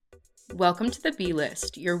Welcome to the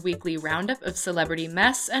B-List, your weekly roundup of celebrity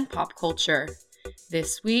mess and pop culture.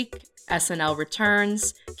 This week, SNL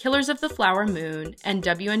returns, Killers of the Flower Moon, and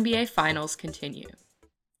WNBA finals continue.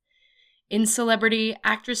 In celebrity,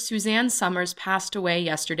 actress Suzanne Somers passed away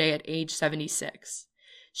yesterday at age 76.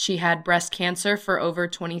 She had breast cancer for over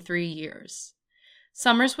 23 years.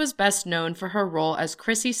 Somers was best known for her role as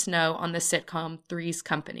Chrissy Snow on the sitcom Three's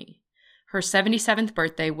Company. Her 77th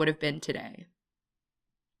birthday would have been today.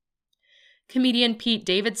 Comedian Pete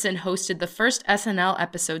Davidson hosted the first SNL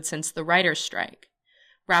episode since the writer's strike.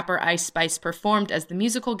 Rapper Ice Spice performed as the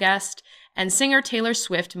musical guest, and singer Taylor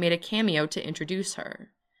Swift made a cameo to introduce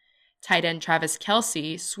her. Tight end Travis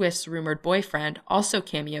Kelce, Swift's rumored boyfriend, also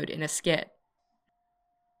cameoed in a skit.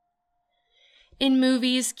 In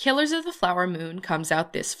movies, Killers of the Flower Moon comes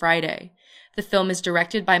out this Friday. The film is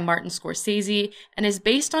directed by Martin Scorcese and is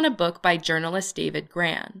based on a book by journalist David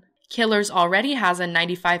Grann. Killers already has a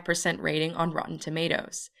 95% rating on Rotten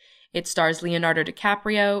Tomatoes. It stars Leonardo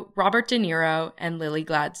DiCaprio, Robert De Niro, and Lily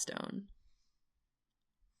Gladstone.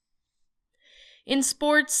 In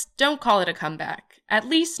sports, don't call it a comeback, at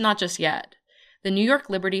least not just yet. The New York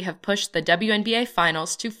Liberty have pushed the WNBA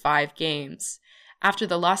finals to 5 games. After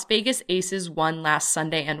the Las Vegas Aces won last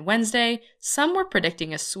Sunday and Wednesday, some were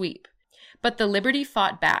predicting a sweep. But the Liberty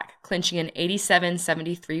fought back, clinching an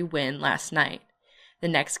 87-73 win last night. The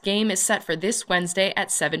next game is set for this Wednesday at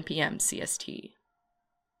 7 p.m. CST.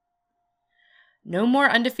 No more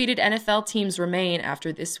undefeated NFL teams remain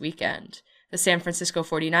after this weekend. The San Francisco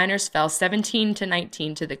 49ers fell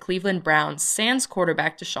 17-19 to the Cleveland Browns, sans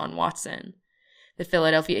quarterback Deshaun Watson. The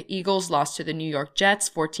Philadelphia Eagles lost to the New York Jets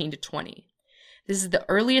 14-20. This is the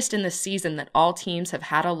earliest in the season that all teams have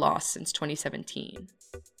had a loss since 2017.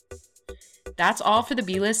 That's all for the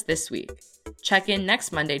B-List this week. Check in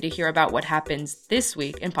next Monday to hear about what happens this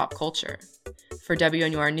week in pop culture. For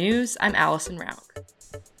WNUR News, I'm Allison Rauch.